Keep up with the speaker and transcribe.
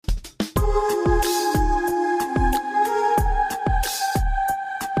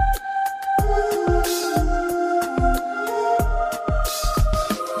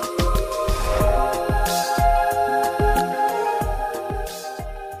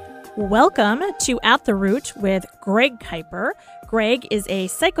Welcome to At the Root with Greg Kuiper. Greg is a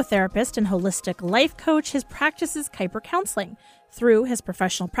psychotherapist and holistic life coach. His practice is Kuiper Counseling. Through his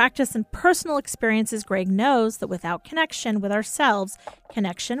professional practice and personal experiences, Greg knows that without connection with ourselves,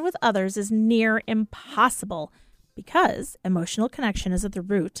 connection with others is near impossible because emotional connection is at the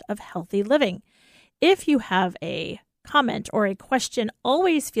root of healthy living. If you have a comment or a question,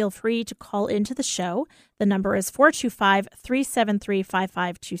 always feel free to call into the show. The number is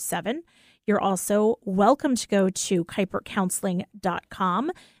 425-373-5527. You're also welcome to go to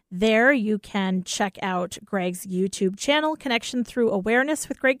kuipercounseling.com. There you can check out Greg's YouTube channel, Connection Through Awareness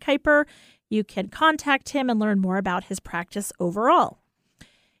with Greg Kuiper. You can contact him and learn more about his practice overall.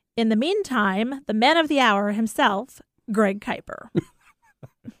 In the meantime, the man of the hour himself, Greg Kuiper.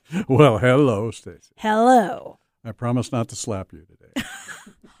 Well, hello, Stacey. Hello. I promise not to slap you today.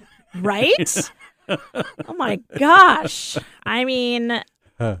 Right? Oh, my gosh. I mean,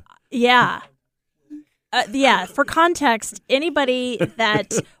 yeah. For context, anybody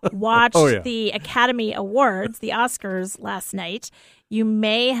that watched the Academy Awards, the Oscars last night, you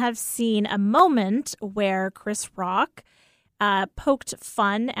may have seen a moment where Chris Rock poked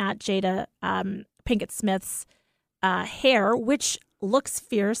fun at Jada Pinkett Smith's hair, which looks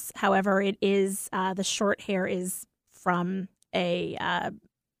fierce. However, it is the short hair is from a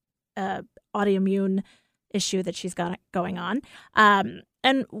autoimmune issue that she's got going on.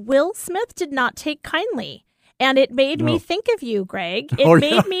 And Will Smith did not take kindly. And it made me think of you, Greg. It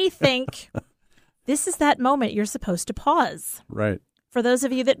made me think, this is that moment you're supposed to pause. Right. For those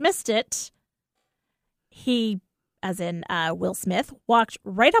of you that missed it, he, as in Will Smith, walked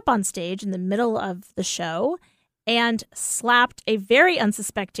right up on stage in the middle of the show and slapped a very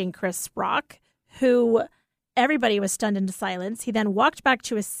unsuspecting Chris Rock, who everybody was stunned into silence. He then walked back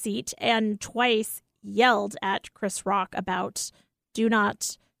to his seat and twice yelled at Chris Rock about, "Do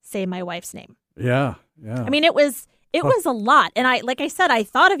not say my wife's name." Yeah. I mean, it was a lot. And I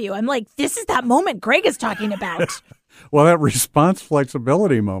thought of you. I'm like, this is that moment Greg is talking about. Well, that response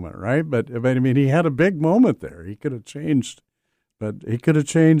flexibility moment, right? But I mean, he had a big moment there. He could have changed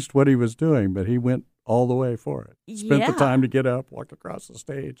what he was doing, but he went all the way for it. Spent the time to get up, walk across the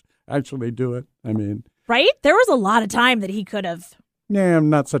stage, actually do it. I mean, right? There was a lot of time that he could have. Yeah,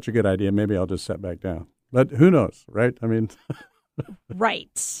 not such a good idea. Maybe I'll just sit back down. But who knows, right? I mean,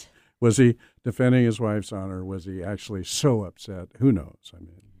 right. Was he defending his wife's honor? Was he actually so upset? Who knows? I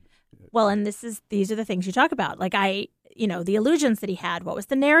mean, well, and these are the things you talk about. Like the illusions that he had. What was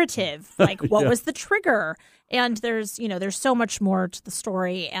the narrative? Like, what was the trigger? And there's so much more to the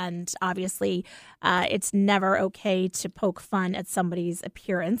story. And obviously, it's never okay to poke fun at somebody's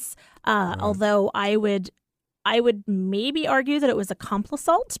appearance. Right. Although I would maybe argue that it was a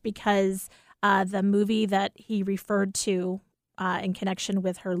complisalt because the movie that he referred to in connection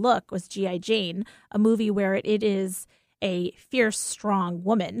with her look was G.I. Jane, a movie where it is a fierce, strong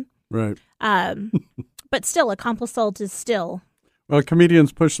woman. Right. But still, a complisalt is still. Well,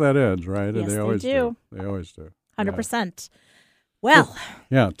 comedians push that edge, right? Yes, they always do. They always do. 100%. Well.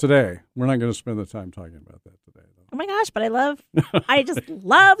 Yeah, today. We're not going to spend the time talking about that today, though. Oh, my gosh, but I just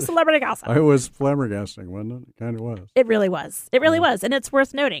love celebrity gossip. It was flabbergasting, wasn't it? It kind of was. It really was. It really was. And it's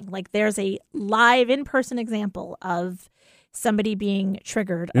worth noting. Like, there's a live, in-person example of somebody being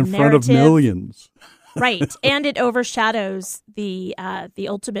triggered. In front of millions. Right. And it overshadows the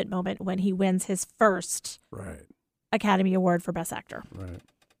ultimate moment when he wins his first Academy Award for Best Actor. Right.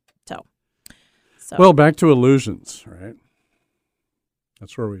 So. Well, back to illusions, right?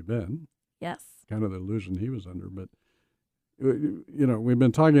 That's where we've been. Yes. Kind of the illusion he was under. But, we've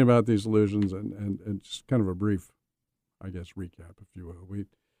been talking about these illusions and just kind of a brief, I guess, recap, if you will.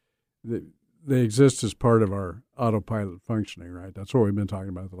 They exist as part of our autopilot functioning, right? That's what we've been talking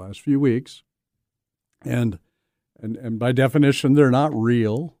about the last few weeks. And by definition, they're not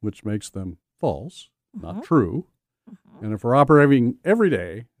real, which makes them false, not true. And if we're operating every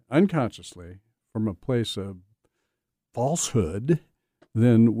day unconsciously from a place of falsehood,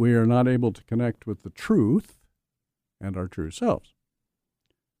 then we are not able to connect with the truth and our true selves.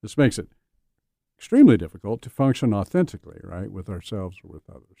 This makes it extremely difficult to function authentically, right, with ourselves or with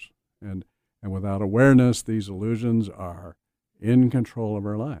others. And without awareness, these illusions are in control of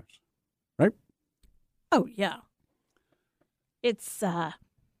our lives, right? Oh, yeah. It's,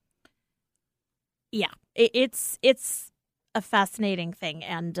 it's a fascinating thing.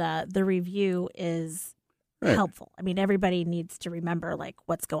 And the review is helpful. I mean, everybody needs to remember, like,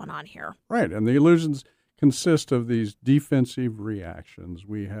 what's going on here. Right. And the illusions consist of these defensive reactions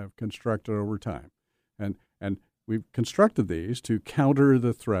we have constructed over time. And we've constructed these to counter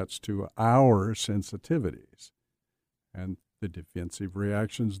the threats to our sensitivities. And The defensive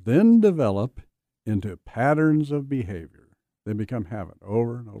reactions then develop into patterns of behavior. They become habit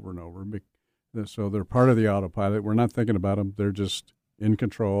over and over and over. So they're part of the autopilot. We're not thinking about them. They're just in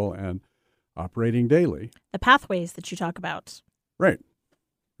control and operating daily. The pathways that you talk about. Right.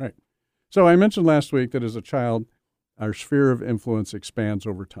 So I mentioned last week that as a child, our sphere of influence expands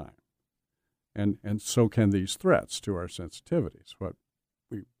over time. And so can these threats to our sensitivities. What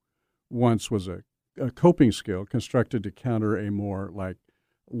we once was a coping skill constructed to counter a more like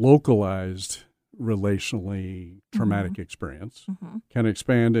localized, relationally traumatic experience can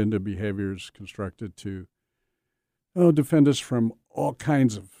expand into behaviors constructed to defend us from all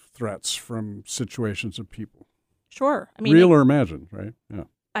kinds of threats from situations of people. Sure. I mean, real or imagined, right? Yeah.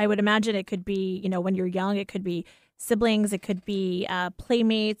 I would imagine it could be, when you're young, it could be siblings, it could be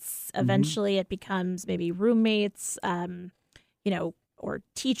playmates. Eventually it becomes maybe roommates, or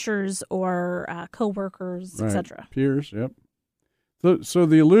teachers or coworkers, right. etc. Peers, yep. So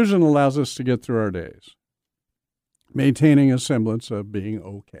the illusion allows us to get through our days, maintaining a semblance of being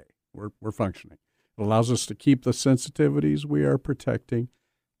okay. We're functioning. It allows us to keep the sensitivities we are protecting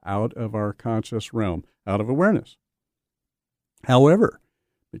out of our conscious realm, out of awareness. However,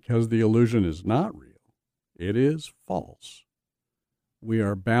 because the illusion is not real, it is false. We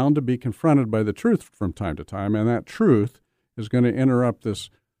are bound to be confronted by the truth from time to time, and that truth is going to interrupt this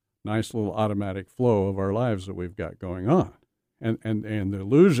nice little automatic flow of our lives that we've got going on. And the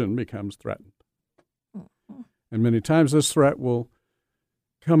illusion becomes threatened. And many times this threat will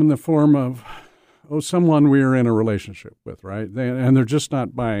come in the form of, someone we are in a relationship with, right? And they're just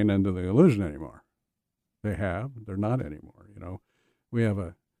not buying into the illusion anymore. They're not anymore. We have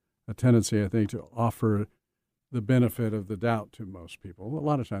a tendency, I think, to offer the benefit of the doubt to most people, a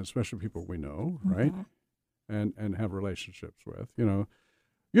lot of times, especially people we know, right? And have relationships with,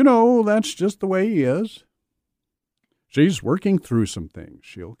 that's just the way he is. She's working through some things.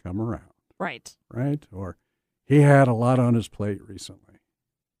 She'll come around. Right. Right? Or he had a lot on his plate recently.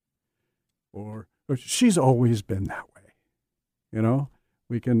 Or she's always been that way.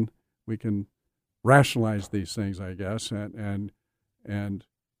 We can rationalize these things, I guess, and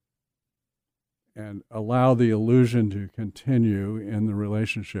allow the illusion to continue in the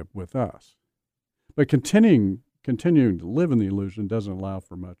relationship with us. But continuing to live in the illusion doesn't allow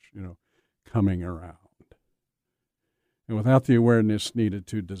for much, coming around. And without the awareness needed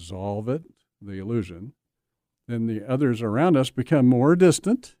to dissolve it, the illusion, then the others around us become more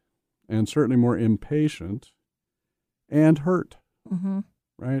distant and certainly more impatient and hurt,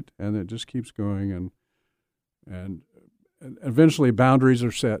 right? And it just keeps going, and eventually boundaries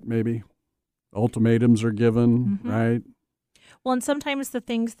are set, maybe. Ultimatums are given, right? Well, and sometimes the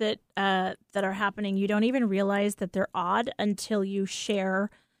things that are happening, you don't even realize that they're odd until you share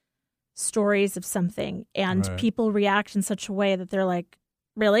stories of something, and people react in such a way that they're like,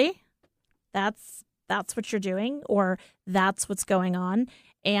 "Really? That's what you're doing, or that's what's going on,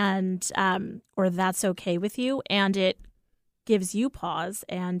 and or that's okay with you," and it gives you pause,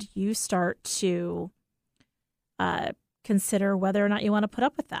 and you start to consider whether or not you want to put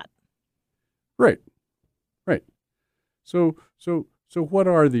up with that. Right. So what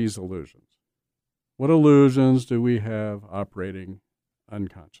are these illusions? What illusions do we have operating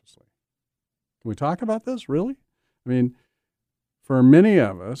unconsciously? Can we talk about this, really? I mean, for many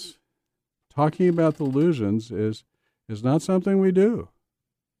of us, talking about the illusions is not something we do.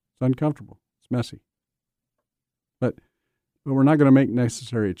 It's uncomfortable. It's messy. But we're not going to make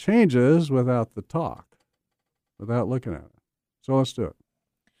necessary changes without the talk, without looking at it. So let's do it.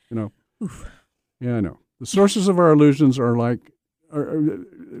 Oof. Yeah, I know. The sources of our illusions are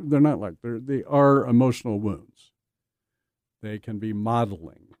they are emotional wounds. They can be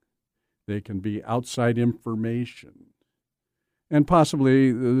modeling. They can be outside information. And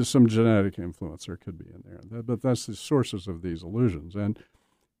possibly there's some genetic influence there could be in there. But that's the sources of these illusions. And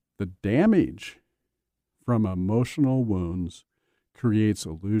the damage from emotional wounds creates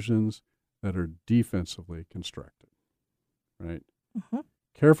illusions that are defensively constructed, right?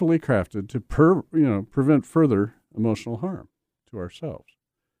 Carefully crafted to prevent further emotional harm to ourselves.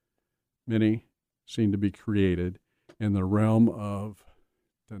 Many seem to be created in the realm of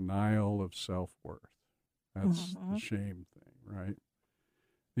denial of self-worth. That's the shame thing, right?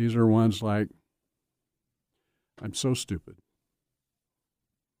 These are ones like, I'm so stupid.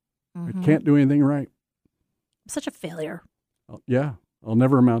 I can't do anything right. I'm such a failure. I'll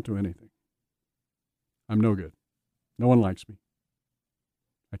never amount to anything. I'm no good. No one likes me.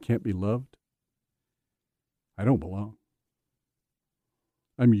 I can't be loved. I don't belong.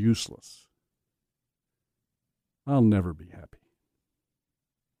 I'm useless. I'll never be happy.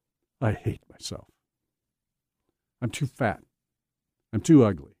 I hate myself. I'm too fat I'm too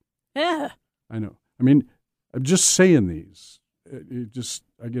ugly. Yeah. I know. I mean, I'm just saying these.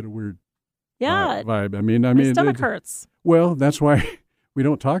 I get a weird Yeah. vibe. I My mean, stomach hurts. Well, that's why we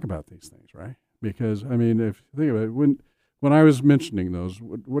don't talk about these things, right? Because I mean, if you think about it, when I was mentioning those,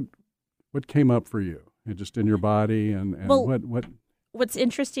 what came up for you? Just in your body, and Well, what? What's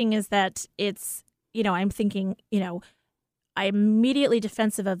interesting is that it's, I'm thinking, I'm immediately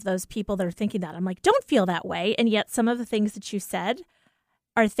defensive of those people that are thinking that. I'm like, don't feel that way. And yet some of the things that you said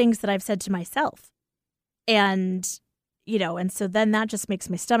are things that I've said to myself. And, and so then that just makes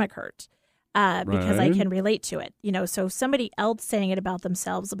my stomach hurt because I Right. can relate to it. So somebody else saying it about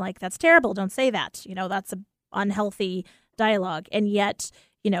themselves, I'm like, that's terrible. Don't say that. That's an unhealthy dialogue. And yet,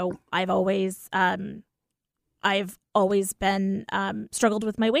 I've always been struggled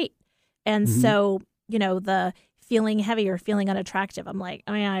with my weight. And Mhm. so, the feeling heavy or feeling unattractive, I'm like,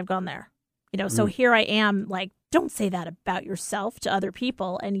 oh yeah, I've gone there. So Right. here I am like, don't say that about yourself to other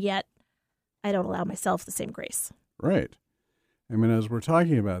people. And yet I don't allow myself the same grace. Right. I mean, as we're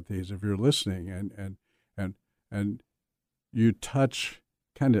talking about these, if you're listening and you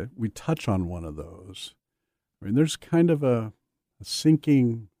we touch on one of those. I mean, there's kind of a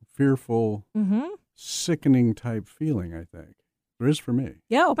sinking, fearful, Mm-hmm. sickening type feeling, I think. There is for me.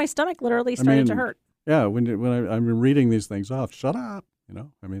 Yeah, my stomach literally started to hurt. Yeah, when I'm reading these things off, shut up,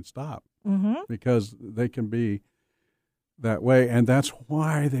 stop. Mm-hmm. Because they can be that way, and that's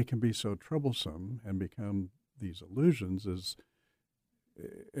why they can be so troublesome and become these illusions,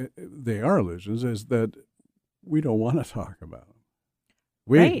 they are illusions, is that we don't want to talk about them.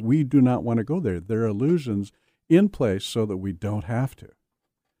 Right. We do not want to go there. They're illusions in place so that we don't have to.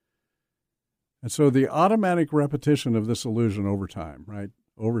 And so the automatic repetition of this illusion over time, right?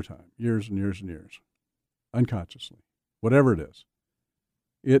 Over time, years and years and years, unconsciously, whatever it is,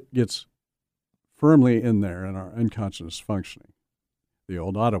 it gets firmly in there in our unconscious functioning, the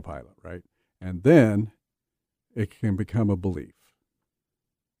old autopilot, right? And then it can become a belief.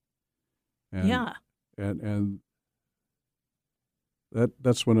 And, Yeah. And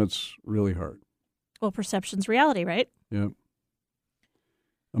that's when it's really hard. Well, perception's reality, right? Yeah.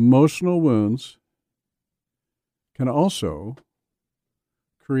 Emotional wounds can also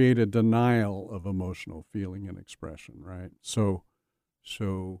create a denial of emotional feeling and expression, right? So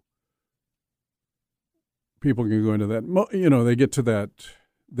people can go into that, they get to that,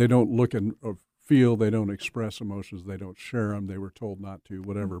 they don't look and or feel, they don't express emotions, they don't share them, they were told not to,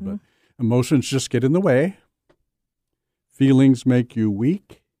 whatever, Mm-hmm. but emotions just get in the way. Feelings make you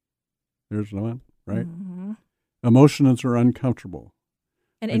weak. There's one, right? Mm-hmm. Emotions are uncomfortable.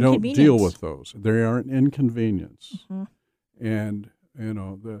 And I don't inconvenient. deal with those. They are an inconvenience. Mm-hmm. And,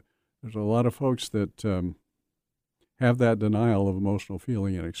 there's a lot of folks that have that denial of emotional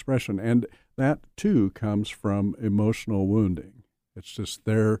feeling and expression. And that, too, comes from emotional wounding. It's just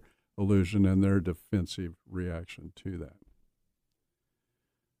their illusion and their defensive reaction to that.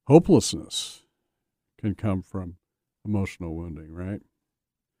 Hopelessness can come from emotional wounding, right?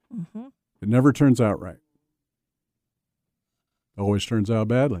 Mm-hmm. It never turns out right. Always turns out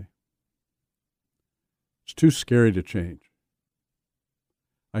badly. It's too scary to change.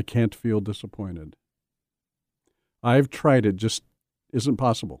 I can't feel disappointed. I've tried it, just isn't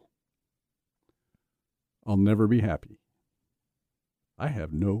possible. I'll never be happy. I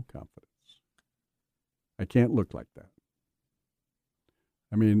have no confidence. I can't look like that.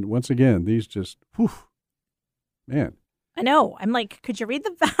 I mean, once again, these just, man. I know. I'm like, could you read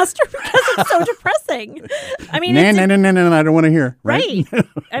them faster? Because it's so depressing. I mean, No, I don't want to hear. Right?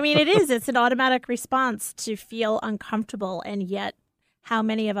 I mean, it is. It's an automatic response to feel uncomfortable. And yet, how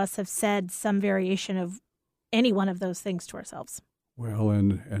many of us have said some variation of any one of those things to ourselves? Well,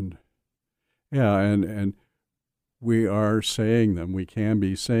 and we are saying them. We can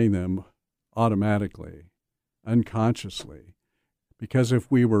be saying them automatically, unconsciously. Because if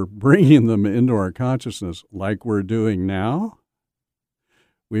we were bringing them into our consciousness like we're doing now,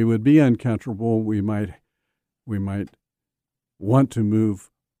 we would be uncomfortable. We might want to move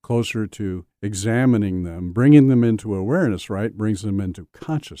closer to examining them, bringing them into awareness, right? Brings them into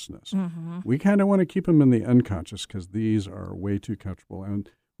consciousness. Mm-hmm. We kind of want to keep them in the unconscious because these are way too comfortable, and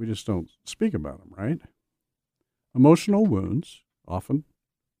we just don't speak about them, right? Emotional wounds often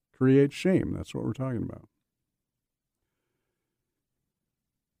create shame. That's what we're talking about.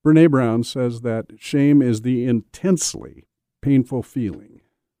 Brené Brown says that shame is the intensely painful feeling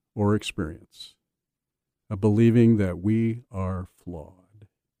or experience of believing that we are flawed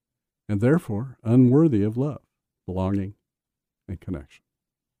and therefore unworthy of love, belonging, and connection.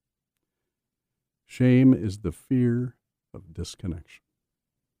 Shame is the fear of disconnection.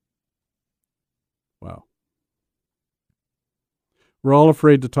 Wow. We're all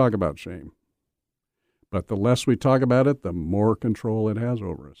afraid to talk about shame. But the less we talk about it, the more control it has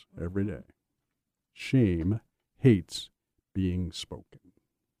over us every day. Shame hates being spoken.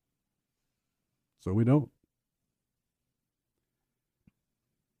 So we don't.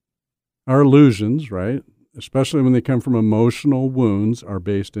 Our illusions, right, especially when they come from emotional wounds, are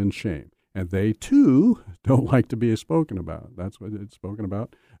based in shame. And they, too, don't like to be spoken about. That's what it's spoken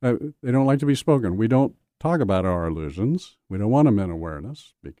about. They don't like to be spoken. We don't talk about our illusions. We don't want them in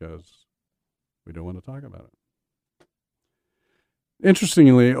awareness because we don't want to talk about it.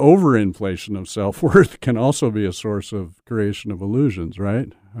 Interestingly, overinflation of self-worth can also be a source of creation of illusions,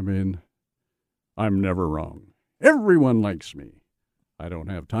 right? I mean, I'm never wrong. Everyone likes me. I don't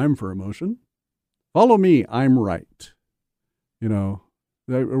have time for emotion. Follow me, I'm right. You know,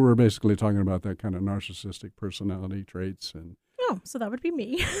 we're basically talking about that kind of narcissistic personality traits. And oh, so that would be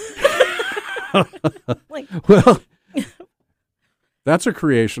me. Well, that's a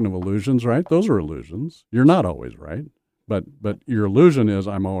creation of illusions, right? Those are illusions. You're not always right. But your illusion is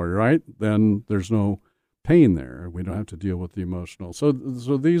I'm always right, then there's no pain there. We don't have to deal with the emotional. So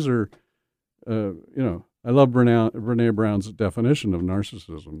these are, I love Brené Brown's definition of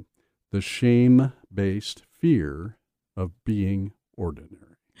narcissism, the shame-based fear of being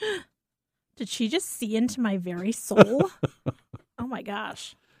ordinary. Did she just see into my very soul? Oh, my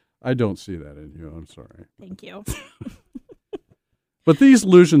gosh. I don't see that in you. I'm sorry. Thank you. But these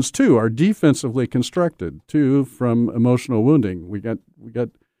illusions, too, are defensively constructed, too, from emotional wounding. We got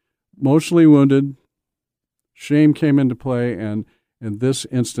emotionally wounded, shame came into play, and in this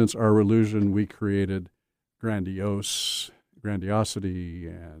instance, our illusion, we created grandiosity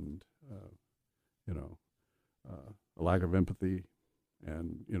and, a lack of empathy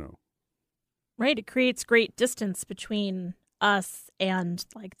and, Right. It creates great distance between us and,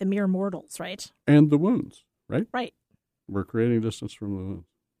 like, the mere mortals, right? And the wounds, right? Right. We're creating distance from the wounds.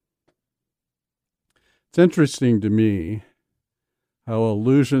 It's interesting to me how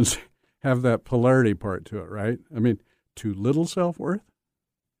illusions have that polarity part to it, right? I mean, too little self-worth,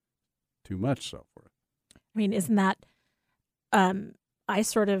 too much self-worth. I mean, isn't that, I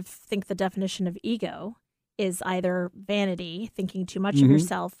sort of think the definition of ego is either vanity, thinking too much of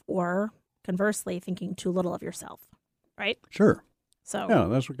yourself, or conversely, thinking too little of yourself, right? Sure. So yeah,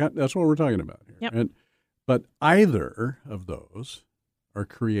 that's what we're talking about here. Yep. But either of those are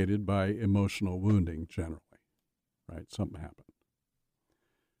created by emotional wounding generally, right? Something happened.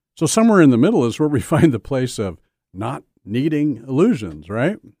 So somewhere in the middle is where we find the place of not needing illusions,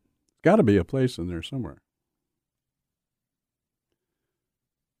 right? Got to be a place in there somewhere.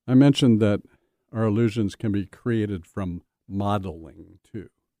 I mentioned that our illusions can be created from modeling, too.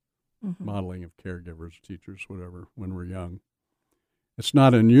 Modeling of caregivers, teachers, whatever, when we're young. It's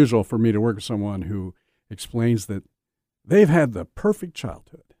not unusual for me to work with someone who explains that they've had the perfect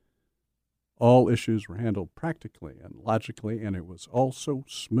childhood. All issues were handled practically and logically, and it was all so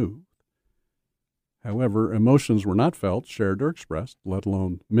smooth. However, emotions were not felt, shared, or expressed, let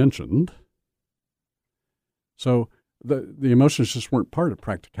alone mentioned. So the emotions just weren't part of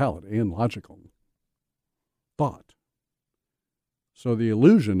practicality and logical thought. So the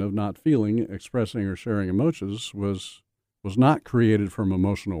illusion of not feeling, expressing, or sharing emotions was not created from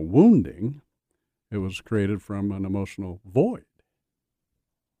emotional wounding. It was created from an emotional void.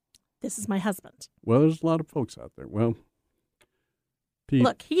 this is my husband. Well, there's a lot of folks out there. Well, Pete,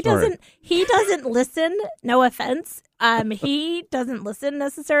 look, he sorry. doesn't listen. No offense. He doesn't listen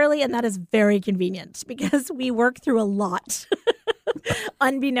necessarily, and that is very convenient because we work through a lot,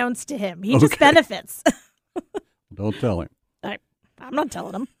 unbeknownst to him. He just benefits. Don't tell him. I'm not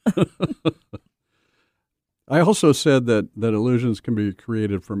telling him. I also said that illusions can be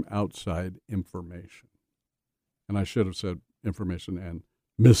created from outside information. And I should have said information and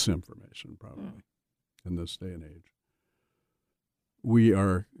misinformation, probably, in this day and age. We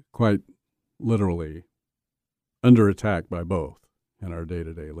are quite literally under attack by both in our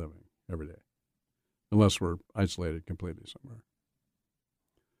day-to-day living, every day, unless we're isolated completely somewhere.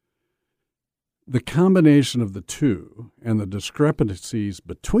 The combination of the two and the discrepancies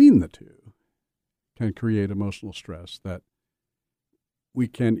between the two can create emotional stress that we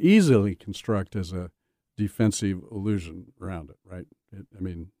can easily construct as a defensive illusion around it, right?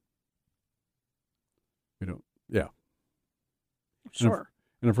 We don't, yeah. Sure.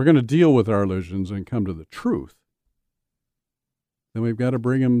 And if we're going to deal with our illusions and come to the truth, then we've got to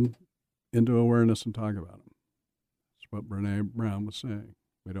bring them into awareness and talk about them. That's what Brené Brown was saying.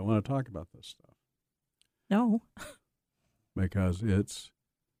 We don't want to talk about this stuff. No. Because it's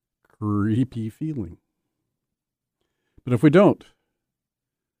creepy feeling. But if we don't,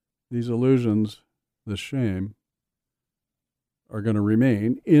 these illusions, this shame, are going to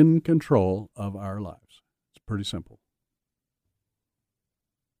remain in control of our lives. It's pretty simple.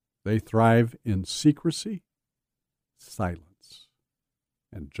 They thrive in secrecy, silence,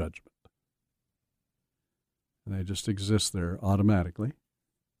 and judgment. And they just exist there automatically,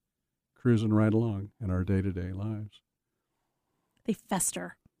 cruising right along in our day-to-day lives. They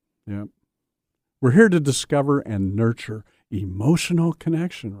fester. Yeah. We're here to discover and nurture emotional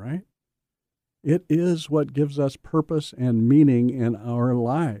connection, right? It is what gives us purpose and meaning in our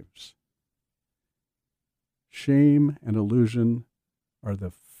lives. Shame and illusion are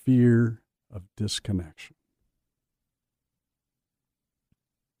the fear of disconnection.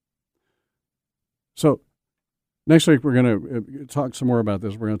 So, next week we're going to talk some more about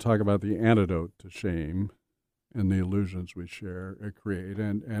this. We're going to talk about the antidote to shame and the illusions we create,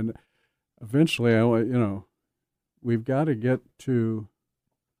 and eventually, we've got to get to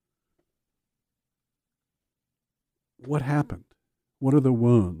what happened. What are the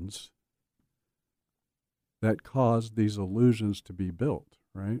wounds that caused these illusions to be built,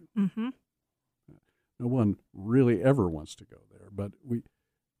 right? Mm-hmm. No one really ever wants to go there, but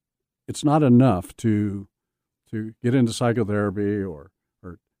it's not enough to get into psychotherapy or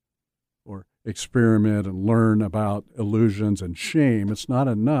experiment and learn about illusions and shame. It's not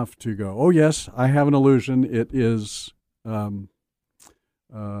enough to go, oh yes, I have an illusion. It is, I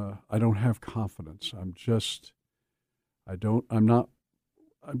don't have confidence. I'm just not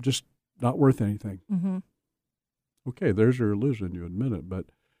worth anything. Mm-hmm. Okay, there's your illusion. You admit it, but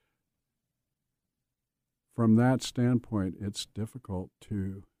from that standpoint, it's difficult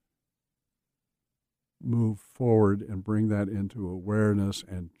to move forward and bring that into awareness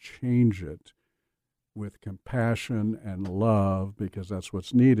and change it with compassion and love, because that's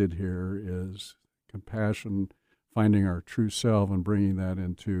what's needed here is compassion, finding our true self and bringing that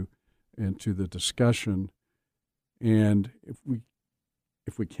into the discussion. And if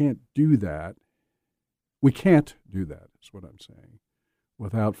we can't do that, we can't do that, is what I'm saying,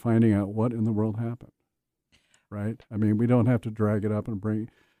 without finding out what in the world happened, right? I mean, we don't have to drag it up and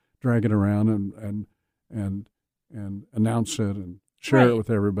drag it around and announce it and share it with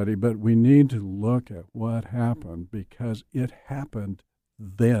everybody, but we need to look at what happened because it happened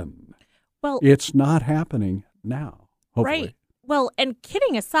then. Well, it's not happening now, hopefully. Right. Well, and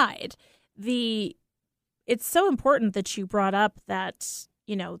kidding aside, it's so important that you brought up that,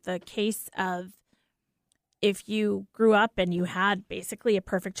 the case of if you grew up and you had basically a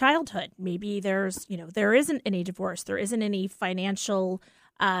perfect childhood, maybe there isn't any divorce, there isn't any financial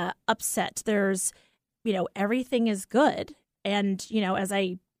upset, there's everything is good. And, as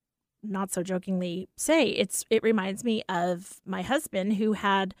I not so jokingly say, it reminds me of my husband who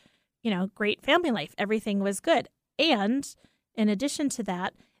had, great family life. Everything was good. And in addition to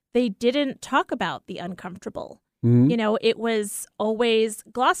that, they didn't talk about the uncomfortable. Mm-hmm. It was always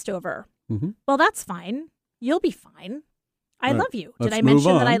glossed over. Mm-hmm. Well, that's fine. You'll be fine. I love you. Did I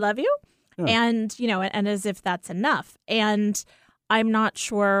mention that I love you? Yeah. And, and as if that's enough. And I'm not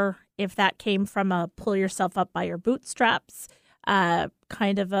sure if that came from a pull yourself up by your bootstraps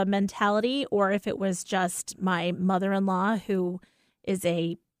kind of a mentality, or if it was just my mother-in-law, who is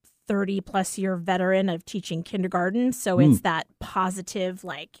a 30-plus year veteran of teaching kindergarten. So it's that positive,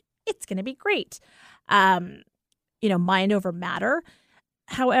 like, it's going to be great, mind over matter.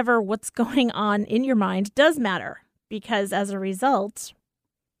 However, what's going on in your mind does matter, because as a result,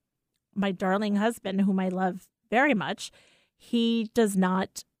 my darling husband, whom I love very much, he does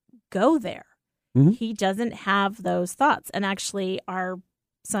not go there. Mm-hmm. He doesn't have those thoughts. And actually, our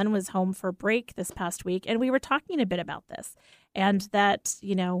son was home for break this past week, and we were talking a bit about this, and that,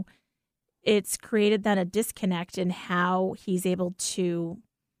 it's created then a disconnect in how he's able to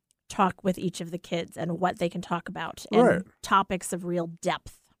talk with each of the kids and what they can talk about and topics of real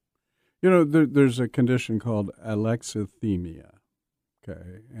depth. There's a condition called alexithymia,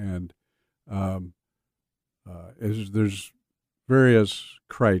 okay? And there's various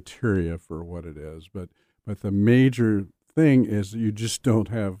criteria for what it is, but the major thing is that you just don't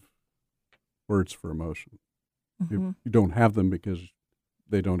have words for emotion. Mm-hmm. You don't have them because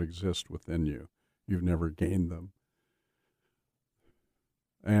they don't exist within you. You've never gained them.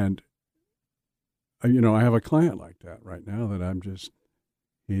 And, I have a client like that right now that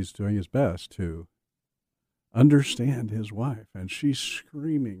he's doing his best to understand his wife. And she's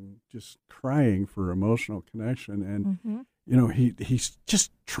screaming, just crying for emotional connection. And, he's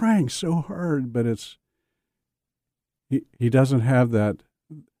just trying so hard, but he doesn't have that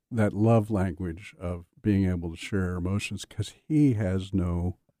love language of being able to share emotions because he has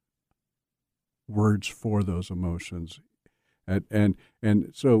no words for those emotions. And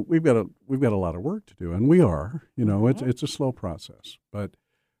so we've got a lot of work to do, and we are. It's a slow process, but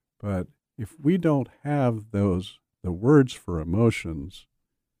if we don't have the words for emotions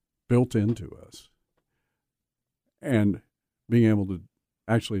built into us, and being able to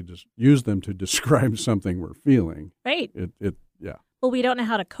actually just use them to describe something we're feeling, right? Yeah. Well, we don't know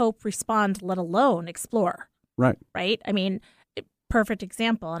how to cope, respond, let alone explore. Right. Right. I mean, perfect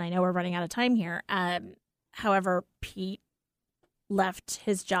example, and I know we're running out of time here. However, Pete left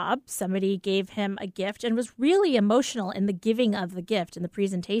his job. Somebody gave him a gift and was really emotional in the giving of the gift in the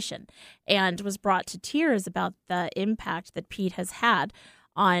presentation, and was brought to tears about the impact that Pete has had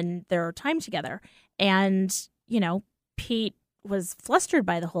on their time together. And, Pete was flustered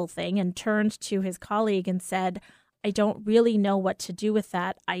by the whole thing and turned to his colleague and said, I don't really know what to do with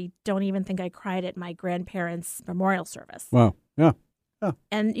that. I don't even think I cried at my grandparents' memorial service. Wow. Yeah.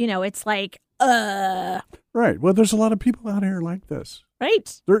 And, it's like, Right. Well, there's a lot of people out here like this.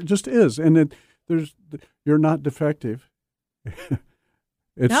 Right. There just is. And you're not defective.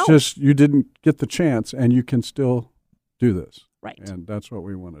 It's just you didn't get the chance, and you can still do this. Right. And that's what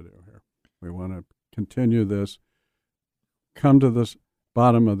we want to do here. We want to continue this, come to the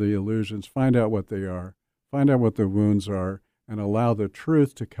bottom of the illusions, find out what they are, find out what the wounds are, and allow the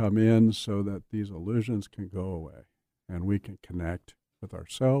truth to come in so that these illusions can go away and we can connect with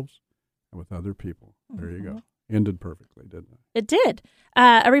ourselves and with other people. There you go. Ended perfectly, didn't it? It did.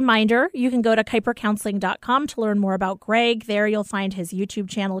 A reminder, you can go to KuiperCounseling.com to learn more about Greg. There you'll find his YouTube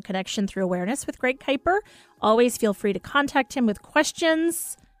channel, Connection Through Awareness with Greg Kuiper. Always feel free to contact him with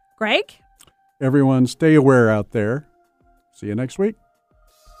questions. Greg? Everyone, stay aware out there. See you next week.